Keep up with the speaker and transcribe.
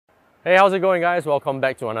Hey, how's it going guys? Welcome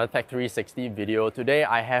back to another Tech 360 video. Today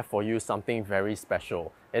I have for you something very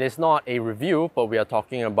special. It is not a review, but we are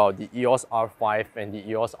talking about the EOS R5 and the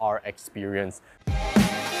EOS R experience.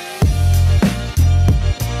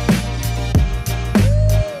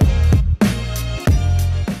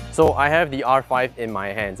 So I have the R5 in my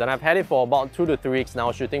hands and I've had it for about 2 to 3 weeks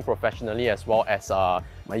now, shooting professionally as well as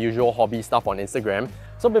my usual hobby stuff on Instagram.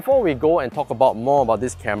 So before we go and talk about more about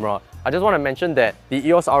this camera, I just want to mention that the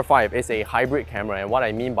EOS R5 is a hybrid camera, and what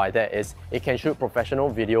I mean by that is it can shoot professional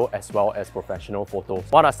video as well as professional photos.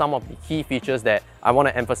 What are some of the key features that I want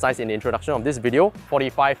to emphasize in the introduction of this video?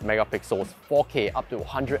 45 megapixels, 4K up to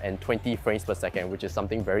 120 frames per second, which is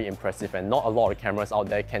something very impressive and not a lot of cameras out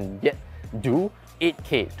there can yet do.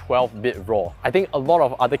 8K 12-bit RAW. I think a lot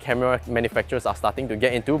of other camera manufacturers are starting to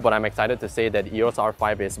get into, but I'm excited to say that EOS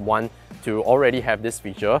R5 is one to already have this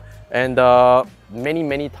feature, and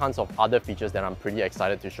many tons of other features that I'm pretty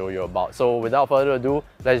excited to show you about. So without further ado,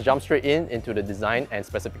 let's jump straight into the design and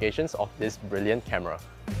specifications of this brilliant camera.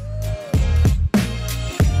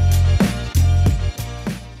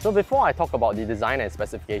 So before I talk about the design and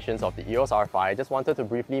specifications of the EOS R5, I just wanted to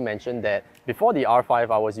briefly mention that before the R5,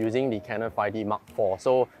 I was using the Canon 5D Mark IV.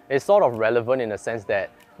 So it's sort of relevant in the sense that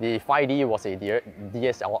the 5D was a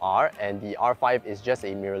DSLR and the R5 is just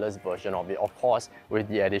a mirrorless version of it, of course, with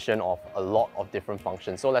the addition of a lot of different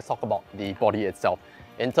functions. So let's talk about the body itself.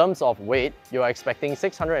 In terms of weight, you're expecting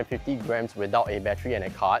 650 grams without a battery and a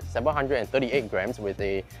card, 738 grams with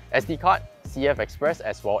a SD card, CF Express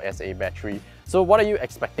as well as a battery. So what are you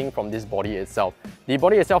expecting from this body itself? The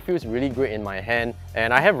body itself feels really great in my hand,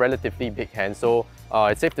 and I have relatively big hands, so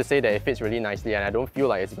it's safe to say that it fits really nicely and I don't feel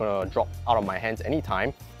like it's going to drop out of my hands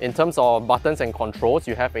anytime. In terms of buttons and controls,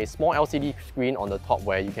 you have a small LCD screen on the top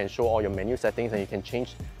where you can show all your menu settings and you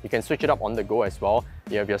can switch it up on the go as well.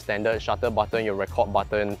 You have your standard shutter button, your record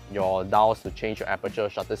button, your dials to change your aperture,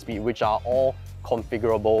 shutter speed, which are all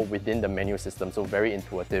configurable within the menu system, so very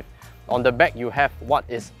intuitive. On the back, you have what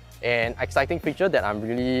is an exciting feature that I'm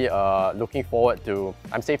really looking forward to.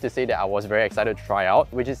 I'm safe to say that I was very excited to try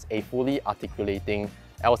out, which is a fully articulating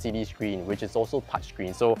LCD screen, which is also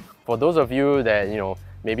touchscreen. So for those of you that,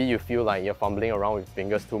 maybe you feel like you're fumbling around with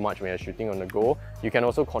fingers too much when you're shooting on the go, you can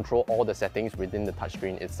also control all the settings within the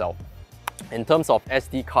touchscreen itself. In terms of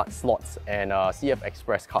SD card slots and CF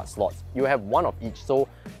Express card slots, you have one of each. So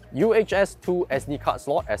UHS 2 SD card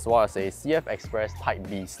slot as well as a CF Express Type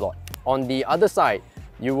B slot. On the other side,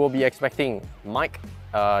 you will be expecting mic,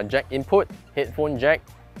 jack input, headphone jack,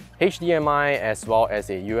 HDMI as well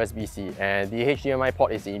as a USB-C, and the HDMI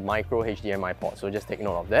port is a micro HDMI port, so just take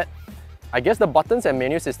note of that. I guess the buttons and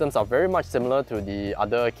menu systems are very much similar to the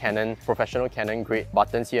other Canon, professional Canon grade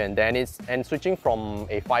buttons here and there, and switching from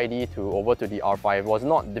a 5D over to the R5 was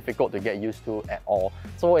not difficult to get used to at all.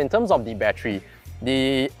 So in terms of the battery,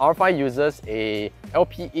 the R5 uses a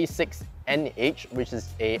LPE6 NH, which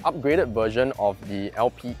is a upgraded version of the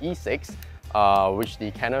LPE6, which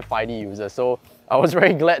the Canon 5D uses. So I was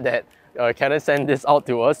very glad that Canon sent this out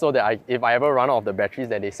to us so that if I ever run out of the batteries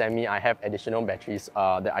that they send me, I have additional batteries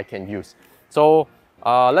that I can use. So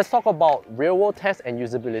let's talk about real-world tests and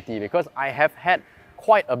usability, because I have had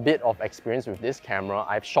quite a bit of experience with this camera.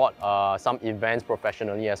 I've shot some events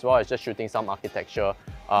professionally as well as just shooting some architecture.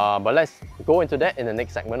 But let's go into that in the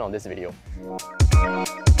next segment of this video.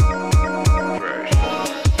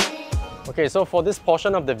 Okay, so for this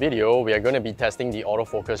portion of the video, we are going to be testing the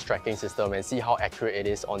autofocus tracking system and see how accurate it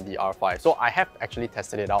is on the R5. So I have actually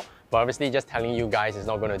tested it out, but obviously just telling you guys is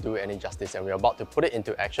not going to do it any justice, and we're about to put it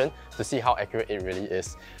into action to see how accurate it really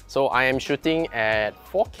is. So I am shooting at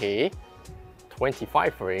 4K,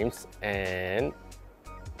 25 frames, and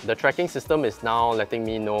the tracking system is now letting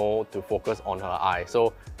me know to focus on her eye.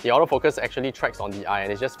 So the autofocus actually tracks on the eye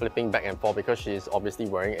and it's just flipping back and forth because she's obviously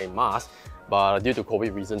wearing a mask, but due to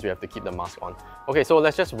COVID reasons, we have to keep the mask on. Okay, so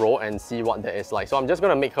let's just roll and see what that is like. So I'm just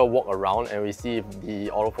gonna make her walk around and we see if the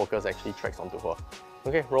autofocus actually tracks onto her.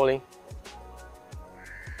 Okay, rolling.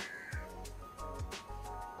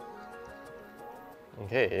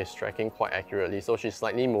 Okay, it's tracking quite accurately. So she's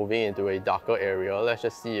slightly moving into a darker area. Let's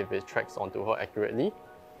just see if it tracks onto her accurately.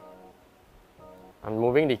 I'm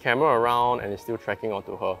moving the camera around and it's still tracking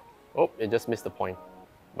onto her. Oh, it just missed the point,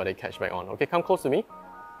 but it catch back on. Okay, come close to me.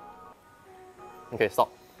 Okay,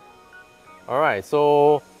 stop. Alright,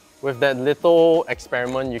 so with that little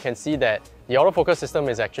experiment, you can see that the autofocus system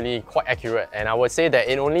is actually quite accurate, and I would say that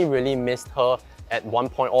it only really missed her at one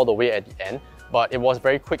point all the way at the end. but it was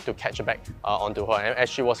very quick to catch back onto her. And as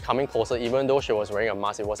she was coming closer, even though she was wearing a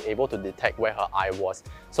mask, it was able to detect where her eye was.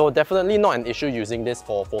 So definitely not an issue using this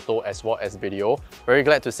for photo as well as video. Very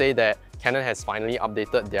glad to say that Canon has finally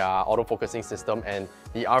updated their autofocusing system, and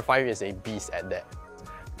the R5 is a beast at that.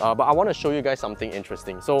 But I want to show you guys something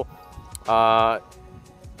interesting. So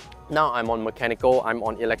now I'm on mechanical, I'm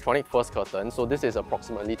on electronic first curtain, so this is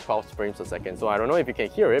approximately 12 frames per second. So I don't know if you can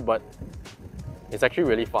hear it, but it's actually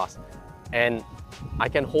really fast. And I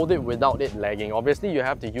can hold it without it lagging. Obviously, you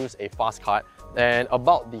have to use a fast card. And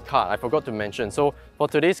about the card, I forgot to mention. So for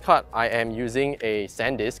today's card, I am using a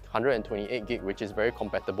SanDisk 128 gig, which is very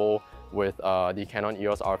compatible with the Canon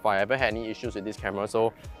EOS R5. I haven't had any issues with this camera,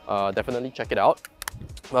 so definitely check it out.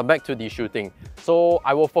 But back to the shooting. So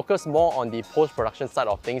I will focus more on the post-production side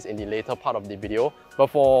of things in the later part of the video. But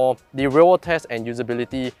for the real-world test and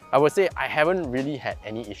usability, I would say I haven't really had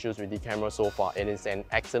any issues with the camera so far. It is an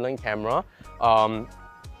excellent camera.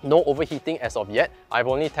 No overheating as of yet. I've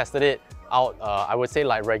only tested it out, I would say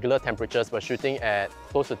like regular temperatures, but shooting at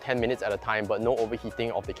close to 10 minutes at a time, but no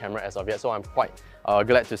overheating of the camera as of yet. So I'm quite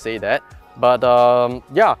glad to say that. But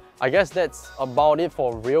yeah, I guess that's about it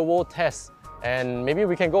for real-world tests. And maybe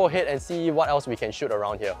we can go ahead and see what else we can shoot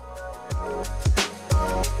around here.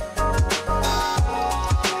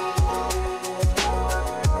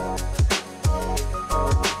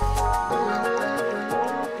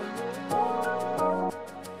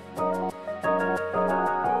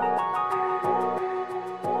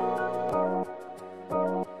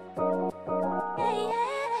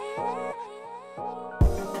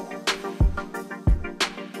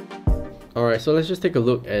 Alright, so let's just take a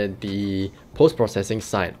look at the post-processing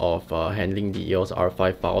side of handling the EOS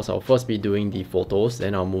R5 files. I'll first be doing the photos,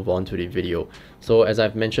 then I'll move on to the video. So as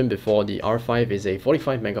I've mentioned before, the R5 is a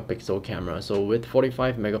 45 megapixel camera. So with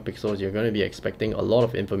 45 megapixels, you're going to be expecting a lot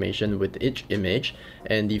of information with each image,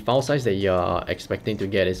 and the file size that you're expecting to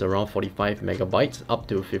get is around 45 megabytes up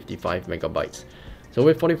to 55 megabytes. So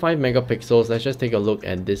with 45 megapixels, let's just take a look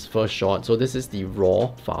at this first shot. So this is the raw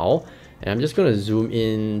file. And I'm just going to zoom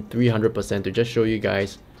in 300% to just show you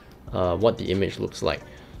guys what the image looks like.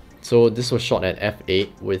 So this was shot at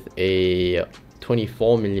f8 with a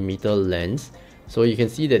 24mm lens. So you can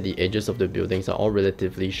see that the edges of the buildings are all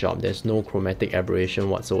relatively sharp. There's no chromatic aberration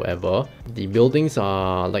whatsoever. The buildings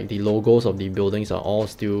are, like the logos of the buildings are all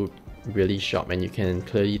still really sharp, and you can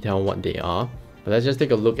clearly tell what they are. But let's just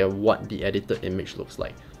take a look at what the edited image looks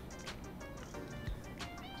like.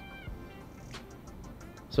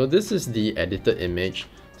 So this is the edited image.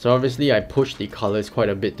 So obviously I pushed the colors quite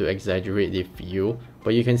a bit to exaggerate the feel,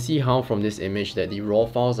 but you can see how from this image that the raw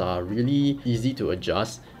files are really easy to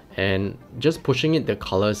adjust, and just pushing it the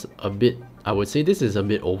colors a bit, I would say this is a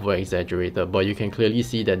bit over exaggerated, but you can clearly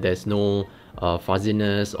see that there's no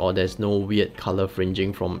fuzziness or there's no weird color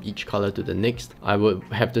fringing from each color to the next. I would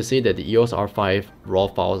have to say that the EOS R5 raw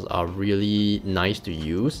files are really nice to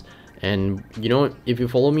use. And you know, if you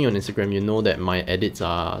follow me on Instagram, you know that my edits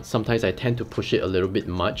are, sometimes I tend to push it a little bit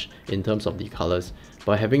much in terms of the colors.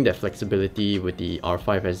 But having that flexibility with the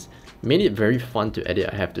R5 has made it very fun to edit,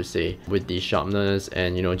 I have to say, with the sharpness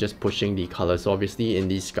and, you know, just pushing the colors. So obviously in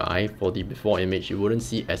the sky, for the before image, you wouldn't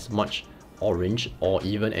see as much orange or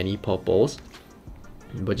even any purples.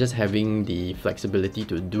 But just having the flexibility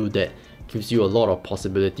to do that gives you a lot of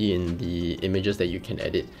possibility in the images that you can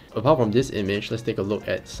edit. Apart from this image, let's take a look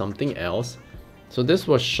at something else. So this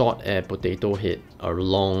was shot at Potato Head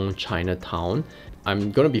along Chinatown.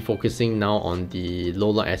 I'm going to be focusing now on the low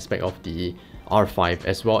light aspect of the R5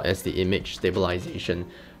 as well as the image stabilization.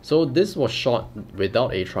 So this was shot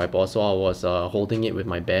without a tripod, so I was holding it with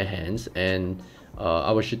my bare hands, and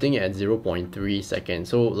I was shooting it at 0.3 seconds.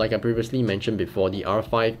 So like I previously mentioned before, the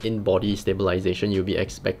R5 in-body stabilization, you'll be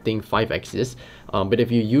expecting 5 axis. But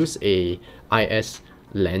if you use a IS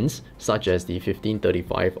lens, such as the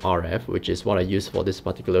 1535 RF, which is what I use for this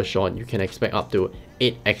particular shot, you can expect up to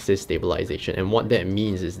 8 axis stabilization. And what that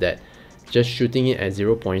means is that just shooting it at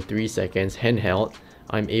 0.3 seconds handheld,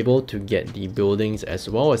 I'm able to get the buildings as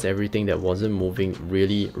well as everything that wasn't moving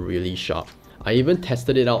really sharp. I even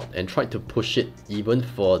tested it out and tried to push it even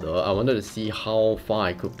further. I wanted to see how far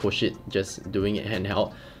I could push it just doing it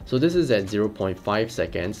handheld. So this is at 0.5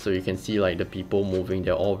 seconds, so you can see like the people moving,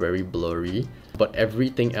 they're all very blurry. But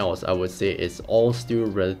everything else, I would say, is all still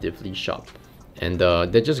relatively sharp. And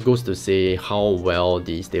that just goes to say how well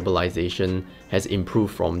the stabilization has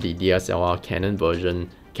improved from the DSLR Canon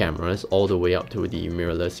version cameras all the way up to the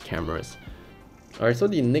mirrorless cameras. Alright, so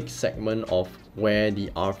the next segment of where the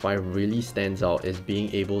R5 really stands out is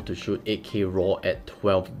being able to shoot 8K RAW at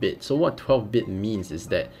 12-bit. So what 12-bit means is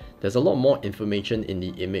that there's a lot more information in the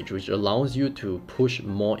image, which allows you to push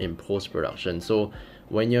more in post-production. So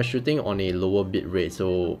when you're shooting on a lower bit rate,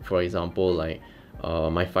 so for example, like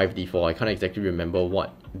my 5D4, I can't exactly remember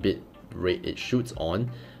what bit rate it shoots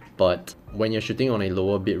on, but when you're shooting on a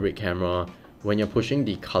lower bit rate camera, when you're pushing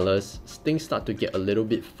the colors, things start to get a little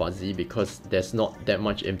bit fuzzy because there's not that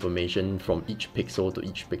much information from each pixel to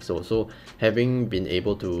each pixel. So having been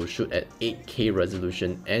able to shoot at 8K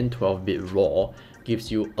resolution and 12-bit RAW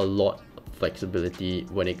gives you a lot of flexibility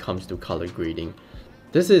when it comes to color grading.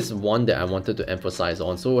 This is one that I wanted to emphasize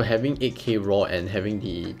on. So having 8K RAW and having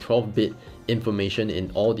the 12-bit information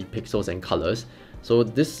in all the pixels and colors. So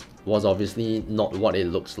this was obviously not what it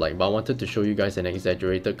looks like, but I wanted to show you guys an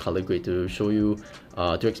exaggerated color grade to show you,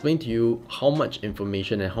 to explain to you how much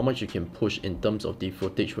information and how much you can push in terms of the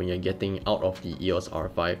footage when you're getting out of the EOS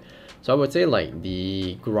R5. So I would say like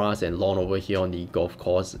the grass and lawn over here on the golf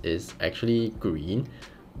course is actually green,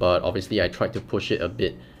 but obviously I tried to push it a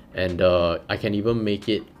bit, and I can even make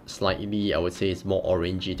it slightly, I would say it's more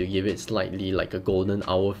orangey to give it slightly like a golden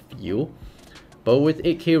hour feel. But with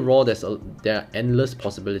 8K RAW, there are endless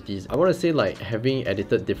possibilities. I want to say like having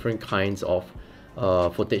edited different kinds of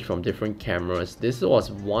footage from different cameras, this was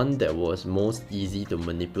one that was most easy to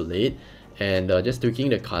manipulate, and just tweaking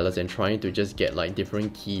the colors and trying to just get like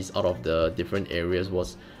different keys out of the different areas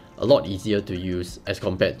was a lot easier to use as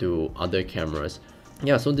compared to other cameras.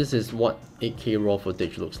 Yeah, so this is what 8K RAW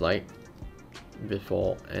footage looks like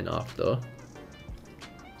before and after.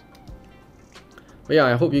 But yeah,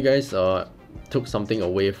 I hope you guys took something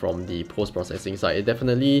away from the post-processing side. It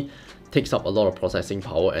definitely takes up a lot of processing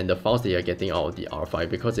power, and the files that you're getting out of the R5,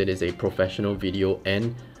 because it is a professional video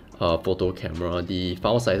and photo camera, the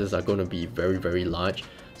file sizes are going to be very large.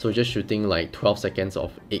 So just shooting like 12 seconds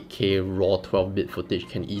of 8K RAW 12-bit footage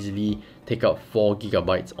can easily take up 4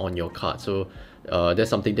 GB on your card. So that's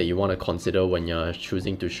something that you want to consider when you're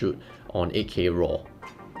choosing to shoot on 8K RAW.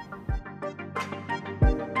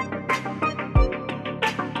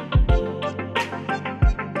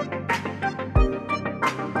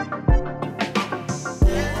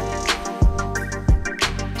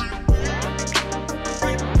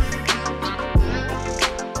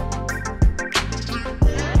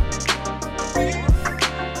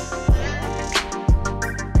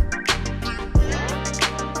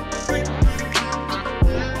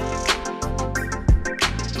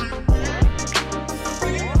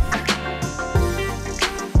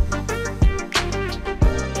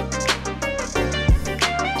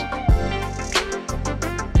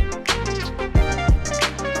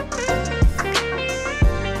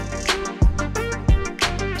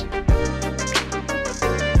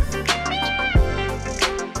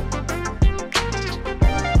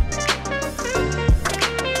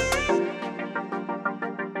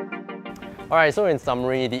 Alright, so in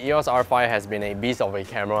summary, the EOS R5 has been a beast of a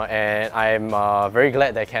camera, and I'm very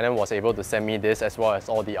glad that Canon was able to send me this as well as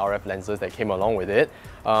all the RF lenses that came along with it.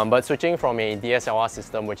 But switching from a DSLR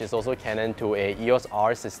system, which is also Canon, to a EOS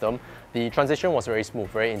R system, the transition was very smooth,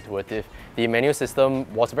 very intuitive. The menu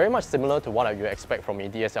system was very much similar to what you expect from a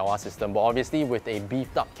DSLR system, but obviously with a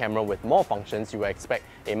beefed up camera with more functions, you would expect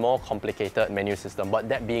a more complicated menu system. But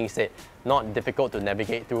that being said, not difficult to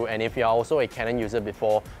navigate through, and if you are also a Canon user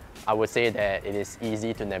before, I would say that it is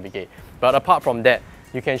easy to navigate. But apart from that,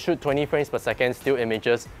 you can shoot 20 frames per second still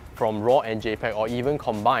images from RAW and JPEG, or even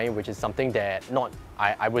combined, which is something that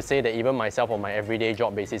I would say that even myself on my everyday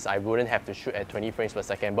job basis, I wouldn't have to shoot at 20 frames per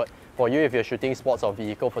second. But for you, if you're shooting sports or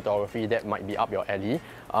vehicle photography, that might be up your alley.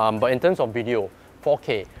 But in terms of video,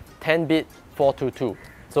 4K, 10-bit 422.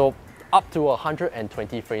 So up to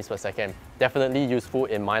 120 frames per second. Definitely useful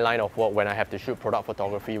in my line of work when I have to shoot product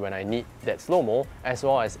photography, when I need that slow-mo, as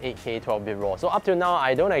well as 8K 12-bit RAW. So up till now,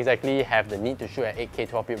 I don't exactly have the need to shoot at 8K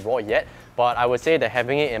 12-bit RAW yet, but I would say that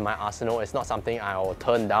having it in my arsenal is not something I'll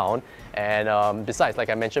turn down. And besides, like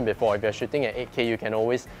I mentioned before, if you're shooting at 8K, you can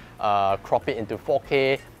always crop it into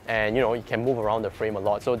 4K, and you can move around the frame a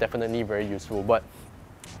lot, so definitely very useful. But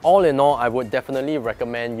all in all, I would definitely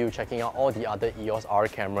recommend you checking out all the other EOS R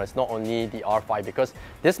cameras, not only the R5, because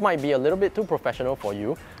this might be a little bit too professional for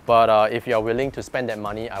you, but if you're willing to spend that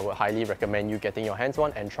money, I would highly recommend you getting your hands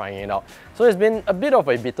on and trying it out. So it's been a bit of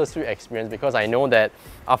a bittersweet experience, because I know that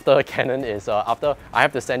after Canon is, after I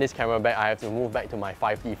have to send this camera back, I have to move back to my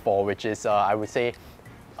 5D4, which is, I would say,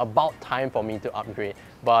 about time for me to upgrade.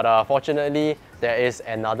 But fortunately, there is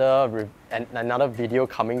another video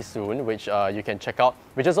coming soon, which you can check out,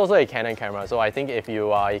 which is also a Canon camera. So I think if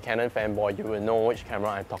you are a Canon fanboy, you will know which camera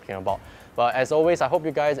I'm talking about. But as always, I hope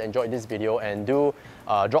you guys enjoyed this video, and do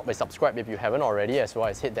drop a subscribe if you haven't already, as well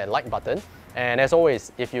as hit that like button. And as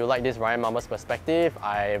always, if you like this Ryan Mamba's perspective,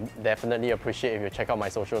 I definitely appreciate if you check out my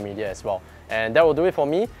social media as well. And that will do it for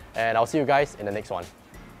me, and I'll see you guys in the next one.